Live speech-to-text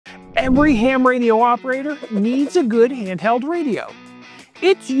Every ham radio operator needs a good handheld radio.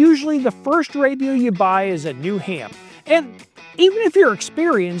 It's usually the first radio you buy as a new ham, and even if you're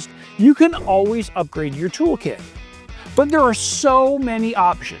experienced, you can always upgrade your toolkit. But there are so many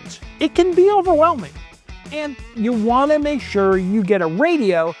options, it can be overwhelming, and you want to make sure you get a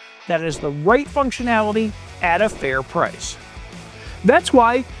radio that has the right functionality at a fair price. That's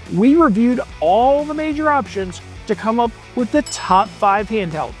why we reviewed all the major options to come up with the top 5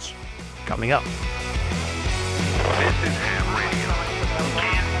 handhelds. Coming up. This is Ham Radio.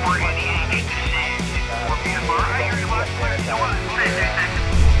 Kenwood, good to see you. We're BFR. I hear you much.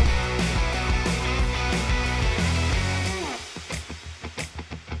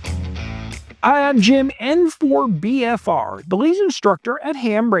 I'm Jim N4BFR, the lead instructor at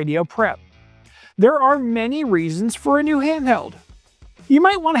Ham Radio Prep. There are many reasons for a new handheld. You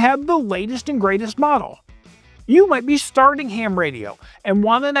might want to have the latest and greatest model. You might be starting ham radio and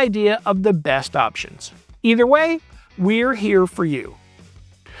want an idea of the best options. Either way, we're here for you.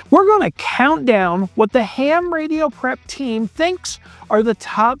 We're going to count down what the Ham Radio Prep team thinks are the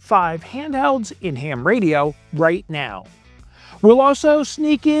top 5 handhelds in ham radio right now. We'll also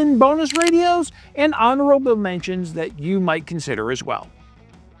sneak in bonus radios and honorable mentions that you might consider as well.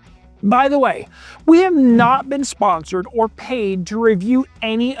 By the way, we have not been sponsored or paid to review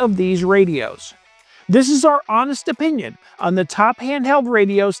any of these radios. This is our honest opinion on the top handheld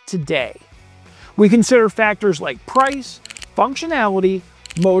radios today. We consider factors like price, functionality,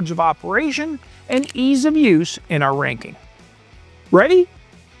 modes of operation, and ease of use in our ranking. Ready?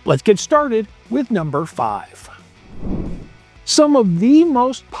 Let's get started with number 5. Some of the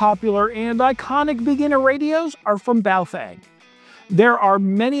most popular and iconic beginner radios are from Baofeng. There are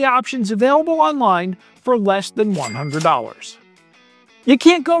many options available online for less than $100. You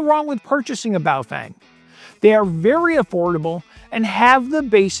can't go wrong with purchasing a Baofeng. They are very affordable and have the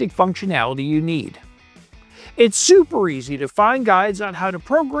basic functionality you need. It's super easy to find guides on how to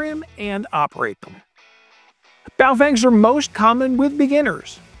program and operate them. Baofengs are most common with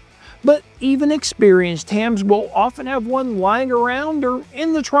beginners, but even experienced hams will often have one lying around or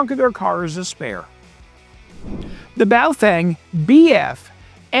in the trunk of their car as a spare. The Baofeng BF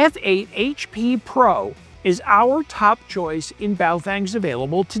F8HP Pro is our top choice in Baofengs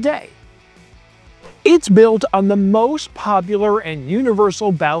available today. It's built on the most popular and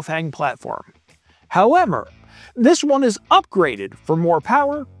universal Baofeng platform. However, this one is upgraded for more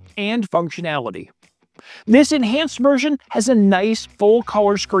power and functionality. This enhanced version has a nice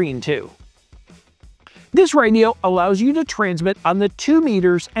full-color screen too. This radio allows you to transmit on the 2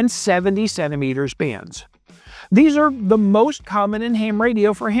 meters and 70 centimeters bands. These are the most common in ham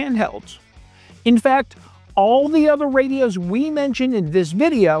radio for handhelds. In fact, all the other radios we mentioned in this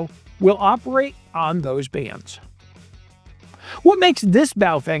video will operate on those bands. What makes this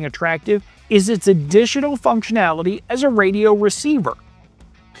Baofeng attractive is its additional functionality as a radio receiver.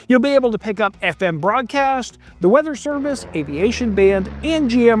 You'll be able to pick up FM broadcast, the weather service, aviation band,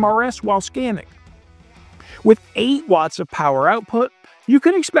 and GMRS while scanning. With 8 watts of power output, you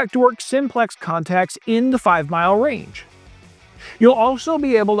can expect to work simplex contacts in the 5-mile range. You'll also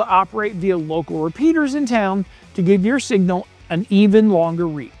be able to operate via local repeaters in town to give your signal an even longer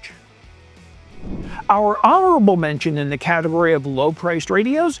reach. Our honorable mention in the category of low-priced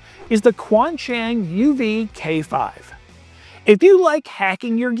radios is the Quangsheng UV-K5. If you like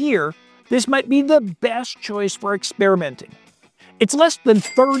hacking your gear, this might be the best choice for experimenting. It's less than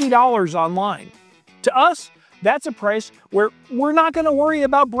 $30 online. To us, that's a price where we're not going to worry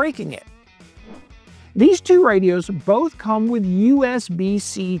about breaking it. These two radios both come with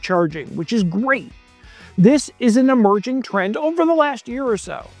USB-C charging, which is great. This is an emerging trend over the last year or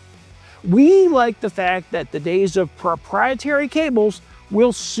so. We like the fact that the days of proprietary cables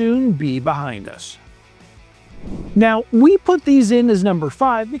will soon be behind us. Now, we put these in as number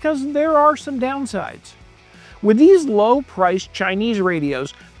 5 because there are some downsides. With these low-priced Chinese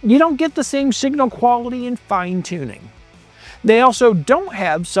radios, you don't get the same signal quality and fine-tuning. They also don't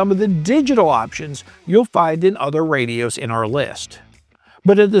have some of the digital options you'll find in other radios in our list.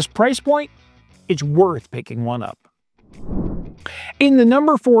 But at this price point, it's worth picking one up. In the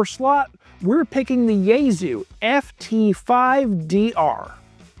number 4 slot, we're picking the Yaesu FT5DR.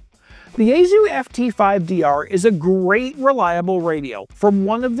 The Yaesu FT5DR is a great, reliable radio from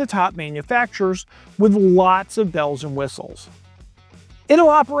one of the top manufacturers with lots of bells and whistles. It'll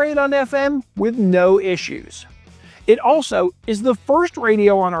operate on FM with no issues. It also is the first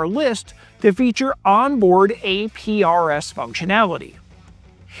radio on our list to feature onboard APRS functionality.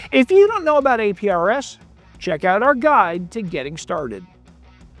 If you don't know about APRS, check out our guide to getting started.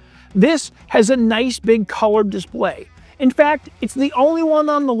 This has a nice big colored display In fact, it's the only one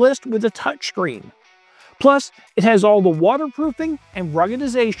on the list with a touchscreen. Plus, it has all the waterproofing and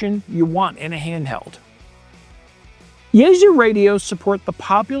ruggedization you want in a handheld. Yaesu radios support the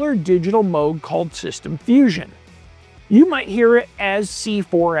popular digital mode called System Fusion. You might hear it as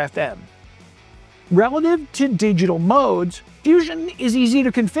C4FM. Relative to digital modes, Fusion is easy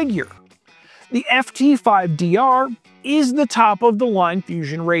to configure. The FT5DR is the top-of-the-line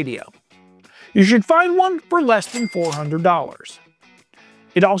Fusion radio. You should find one for less than $400.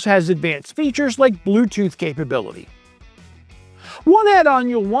 It also has advanced features like Bluetooth capability. One add-on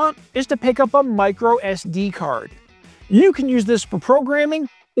you'll want is to pick up a micro SD card. You can use this for programming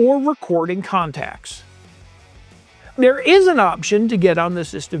or recording contacts. There is an option to get on the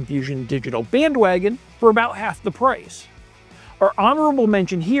System Fusion digital bandwagon for about half the price. Our honorable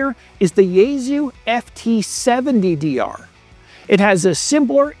mention here is the Yaesu FT5DR. It has a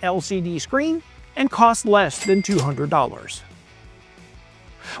simpler LCD screen and costs less than $200.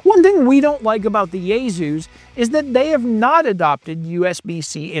 One thing we don't like about the Yaesus is that they have not adopted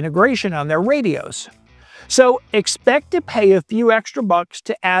USB-C integration on their radios. So expect to pay a few extra bucks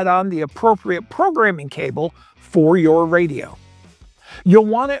to add on the appropriate programming cable for your radio. You'll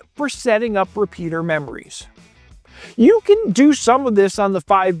want it for setting up repeater memories. You can do some of this on the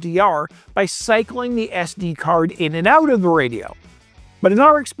 5DR by cycling the SD card in and out of the radio, but in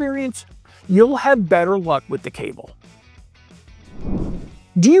our experience, you'll have better luck with the cable.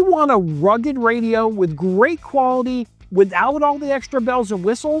 Do you want a rugged radio with great quality without all the extra bells and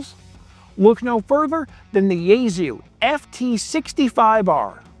whistles? Look no further than the Yaesu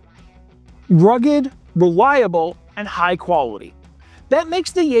FT65R. Rugged, reliable, and high quality. That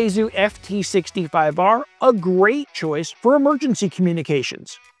makes the Yaesu FT65R a great choice for emergency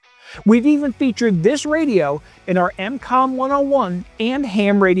communications. We've even featured this radio in our MCOM 101 and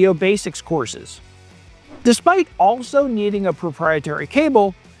Ham Radio Basics courses. Despite also needing a proprietary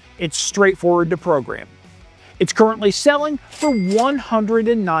cable, it's straightforward to program. It's currently selling for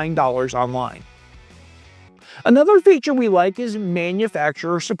 $109 online. Another feature we like is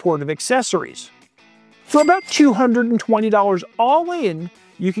manufacturer supportive accessories. For about $220 all in,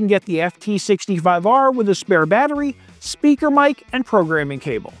 you can get the FT65R with a spare battery, speaker mic, and programming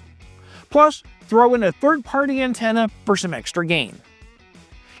cable. Plus, throw in a third-party antenna for some extra gain.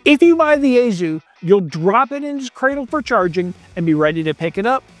 If you buy the Yaesu, you'll drop it in its cradle for charging and be ready to pick it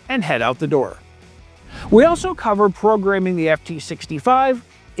up and head out the door. We also cover programming the FT65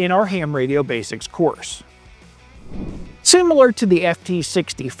 in our Ham Radio Basics course. Similar to the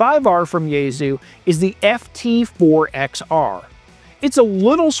FT65R from Yaesu is the FT4XR. It's a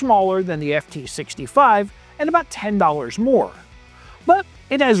little smaller than the FT65 and about $10 more, but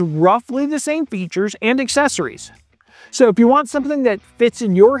it has roughly the same features and accessories. So if you want something that fits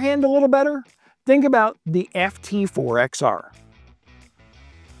in your hand a little better, think about the FT4XR.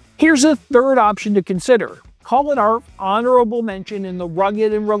 Here's a third option to consider. Call it our honorable mention in the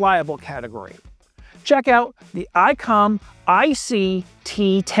rugged and reliable category. Check out the Icom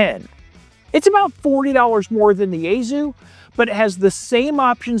IC-T10. It's about $40 more than the Yaesu, but it has the same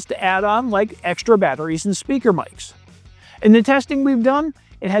options to add on like extra batteries and speaker mics. In the testing we've done,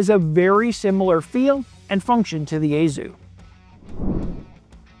 it has a very similar feel and function to the Yaesu.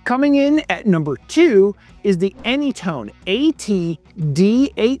 Coming in at number 2 is the Anytone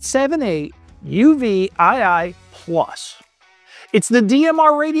AT-D878 UV-II Plus. It's the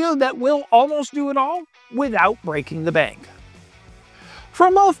DMR radio that will almost do it all without breaking the bank.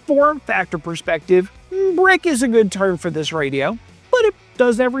 From a form factor perspective, brick is a good term for this radio, but it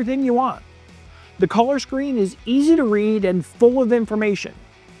does everything you want. The color screen is easy to read and full of information.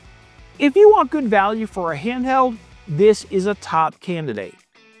 If you want good value for a handheld, this is a top candidate.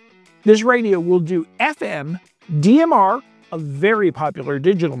 This radio will do FM, DMR, a very popular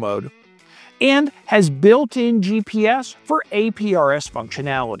digital mode, and has built-in GPS for APRS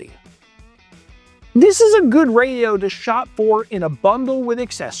functionality. This is a good radio to shop for in a bundle with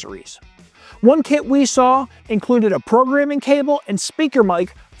accessories. One kit we saw included a programming cable and speaker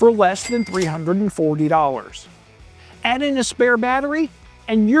mic for less than $340. Add in a spare battery,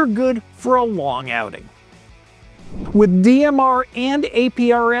 and you're good for a long outing. With DMR and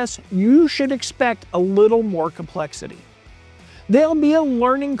APRS, you should expect a little more complexity. There'll be a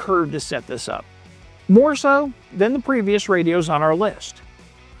learning curve to set this up, more so than the previous radios on our list.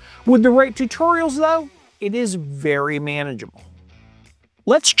 With the right tutorials though, it is very manageable.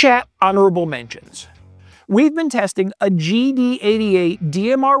 Let's chat honorable mentions. We've been testing a GD88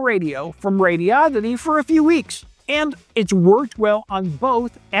 DMR radio from Radioddity for a few weeks, and it's worked well on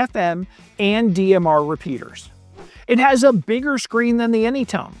both FM and DMR repeaters. It has a bigger screen than the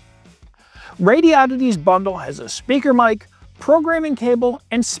Anytone. Radioddity's bundle has a speaker mic, programming cable,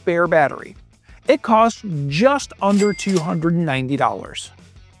 and spare battery. It costs just under $290.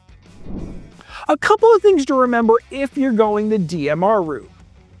 A couple of things to remember if you're going the DMR route.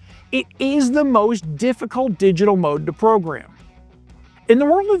 It is the most difficult digital mode to program. In the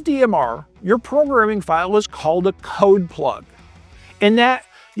world of DMR, your programming file is called a code plug. In that,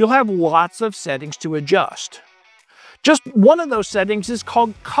 you'll have lots of settings to adjust. Just one of those settings is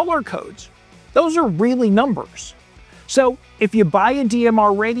called color codes. Those are really numbers. So if you buy a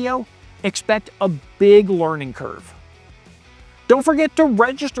DMR radio, expect a big learning curve. Don't forget to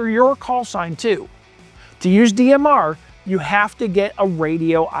register your call sign too. To use DMR, you have to get a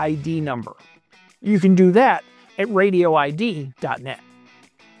radio ID number. You can do that at radioid.net.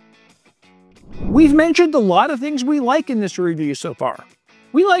 We've mentioned a lot of things we like in this review so far.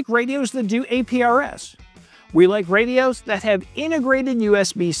 We like radios that do APRS. We like radios that have integrated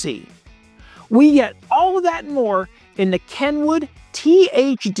USB-C. We get all of that and more in the Kenwood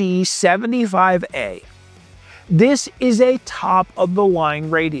THD65A. This is a top-of-the-line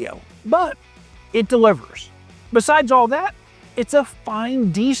radio, but it delivers. Besides all that, it's a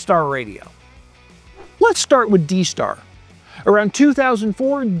fine D-Star radio. Let's start with D-Star. Around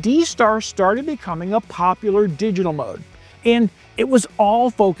 2004, D-Star started becoming a popular digital mode, and it was all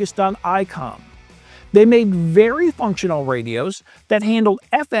focused on Icom. They made very functional radios that handled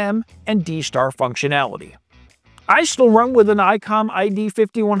FM and D-Star functionality. I still run with an Icom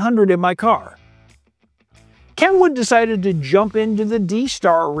ID5100 in my car. Kenwood decided to jump into the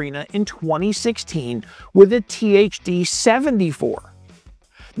D-Star arena in 2016 with a THD74.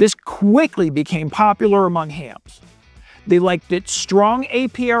 This quickly became popular among hams. They liked its strong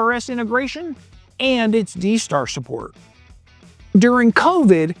APRS integration and its D-Star support. During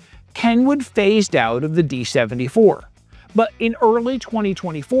COVID, Kenwood phased out of the D74, but in early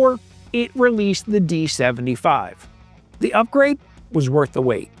 2024, it released the D75. The upgrade was worth the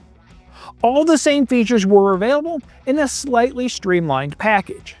wait. All the same features were available in a slightly streamlined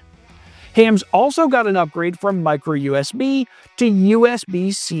package. Hams also got an upgrade from micro USB to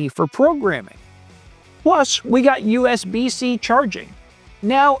USB-C for programming. Plus, we got USB-C charging.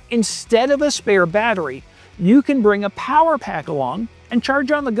 Now, instead of a spare battery, you can bring a power pack along and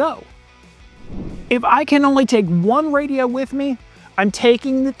charge on the go. If I can only take one radio with me, I'm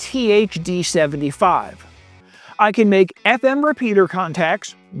taking the THD75. I can make FM repeater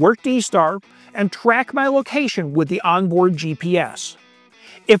contacts, work D-Star, and track my location with the onboard GPS.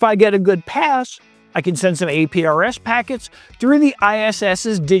 If I get a good pass, I can send some APRS packets through the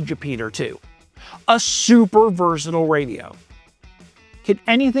ISS's digipeater too. A super versatile radio. Can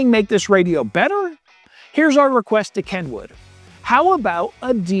anything make this radio better? Here's our request to Kenwood. How about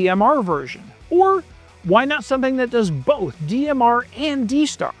a DMR version? Or why not something that does both DMR and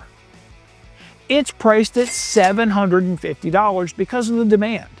D-Star? It's priced at $750 because of the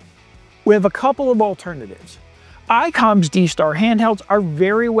demand. We have a couple of alternatives. Icom's D-Star handhelds are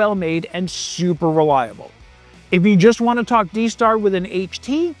very well made and super reliable. If you just want to talk D-Star with an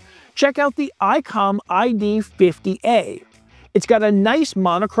HT, check out the Icom ID50A. It's got a nice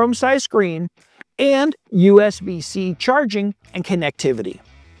monochrome size screen and USB-C charging and connectivity.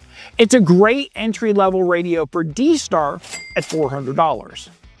 It's a great entry-level radio for D-Star at $400.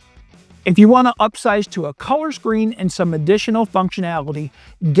 If you want to upsize to a color screen and some additional functionality,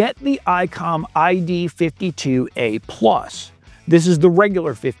 get the Icom ID52A+. This is the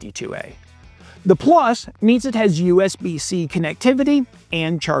regular 52A. The Plus means it has USB-C connectivity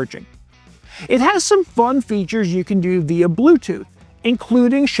and charging. It has some fun features you can do via Bluetooth,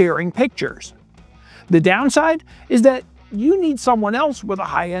 including sharing pictures. The downside is that you need someone else with a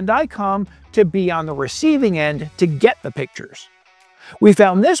high-end Icom to be on the receiving end to get the pictures. We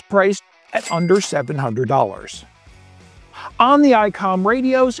found this priced at under $700. On the Icom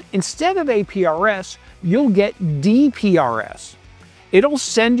radios, instead of APRS, you'll get DPRS. It'll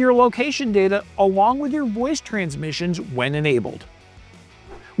send your location data along with your voice transmissions when enabled.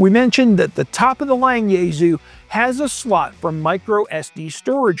 We mentioned that the top-of-the-line Yeasu has a slot for micro SD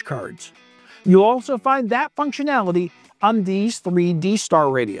storage cards. You'll also find that functionality on these three D-Star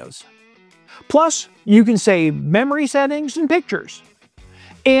radios. Plus, you can save memory settings and pictures.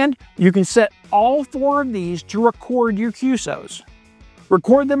 And you can set all four of these to record your QSOs.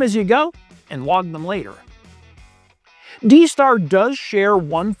 Record them as you go and log them later. D-Star does share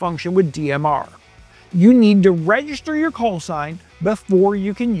one function with DMR. You need to register your call sign before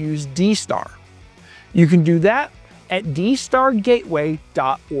you can use D-Star. You can do that at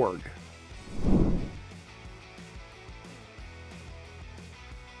dstargateway.org.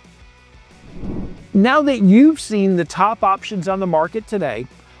 Now that you've seen the top options on the market today,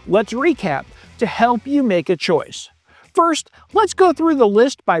 Let's recap to help you make a choice. First, let's go through the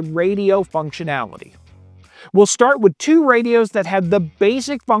list by radio functionality. We'll start with two radios that have the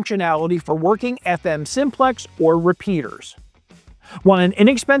basic functionality for working FM simplex or repeaters. Want an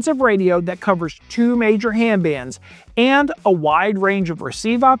inexpensive radio that covers two major handbands and a wide range of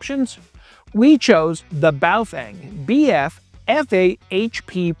receive options? We chose the Baofeng BF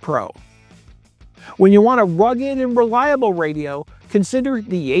F8HP Pro. When you want a rugged and reliable radio, consider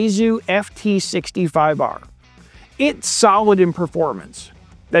the Yaesu FT65R. It's solid in performance.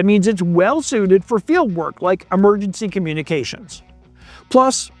 That means it's well suited for field work like emergency communications.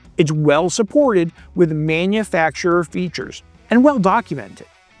 Plus, it's well supported with manufacturer features and well documented.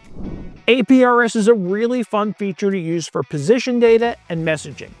 APRS is a really fun feature to use for position data and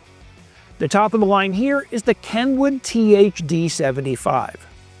messaging. The top of the line here is the Kenwood THD75.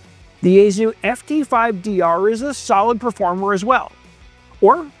 The Yaesu FT5DR is a solid performer as well.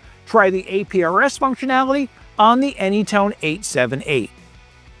 Or try the APRS functionality on the Anytone 878.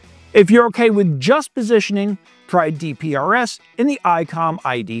 If you're okay with just positioning, try DPRS in the Icom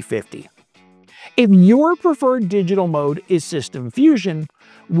ID50. If your preferred digital mode is System Fusion,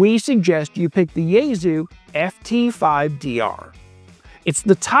 we suggest you pick the Yaesu FT5DR. It's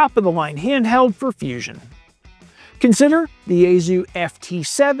the top-of-the-line handheld for Fusion. Consider the Yaesu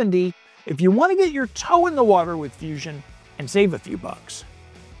FT70 if you want to get your toe in the water with Fusion and save a few bucks.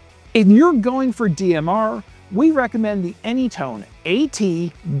 If you're going for DMR, we recommend the Anytone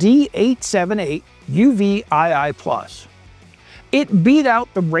AT-D878 UV-II+. It beat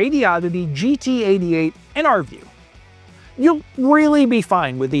out the Radioddity GT88 in our view. You'll really be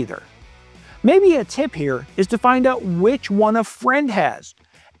fine with either. Maybe a tip here is to find out which one a friend has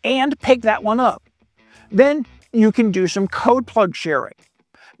and pick that one up. Then you can do some code plug sharing.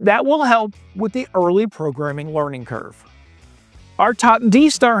 That will help with the early programming learning curve. Our top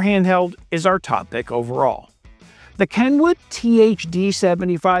D-Star handheld is our top pick overall. The Kenwood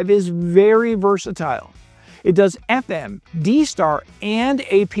THD75 is very versatile. It does FM, D-Star, and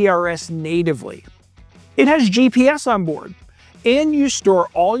APRS natively. It has GPS on board, and you store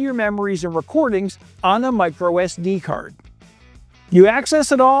all your memories and recordings on a micro SD card. You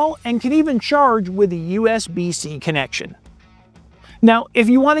access it all and can even charge with a USB-C connection. Now, if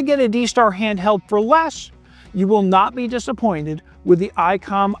you want to get a D-Star handheld for less, you will not be disappointed with the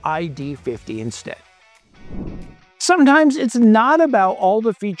Icom ID50 instead. Sometimes it's not about all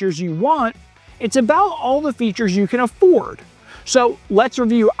the features you want, it's about all the features you can afford. So let's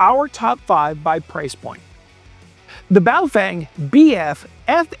review our top 5 by price point. The Baofeng BF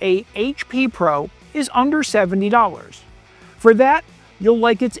F8HP Pro is under $70. For that, you'll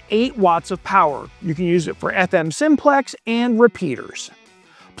like its 8 watts of power. You can use it for FM simplex and repeaters.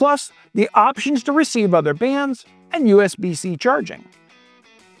 Plus, the options to receive other bands and USB-C charging.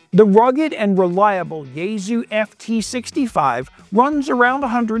 The rugged and reliable Yaesu FT65 runs around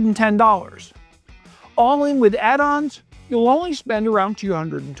 $110. All in with add-ons, you'll only spend around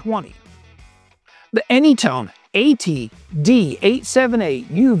 $220. The Anytone AT-D878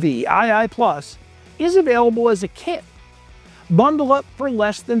 UV-II+ is available as a kit. Bundle up for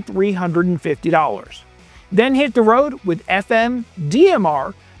less than $350. Then hit the road with FM,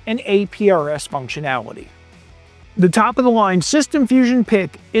 DMR, and APRS functionality. The top-of-the-line System Fusion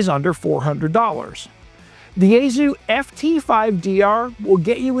pick is under $400. The Yaesu FT5DR will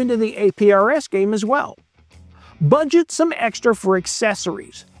get you into the APRS game as well. Budget some extra for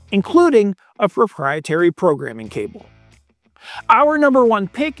accessories, including a proprietary programming cable. Our number one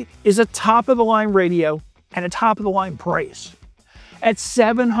pick is a top-of-the-line radio at a top-of-the-line price. At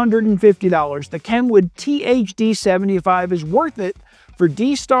 $750, the Kenwood THD75 is worth it for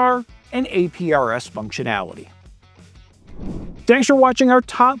D-Star and APRS functionality. Thanks for watching our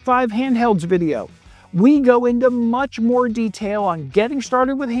top 5 handhelds video. We go into much more detail on getting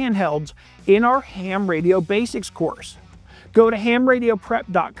started with handhelds in our Ham Radio Basics course. Go to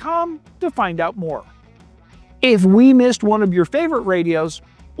hamradioprep.com to find out more. If we missed one of your favorite radios,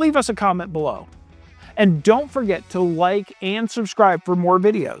 leave us a comment below. And don't forget to like and subscribe for more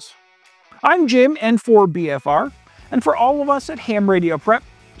videos. I'm Jim, N4BFR, and for all of us at Ham Radio Prep,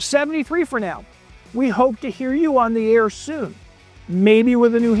 73 for now. We hope to hear you on the air soon, maybe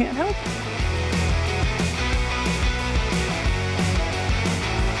with a new handheld.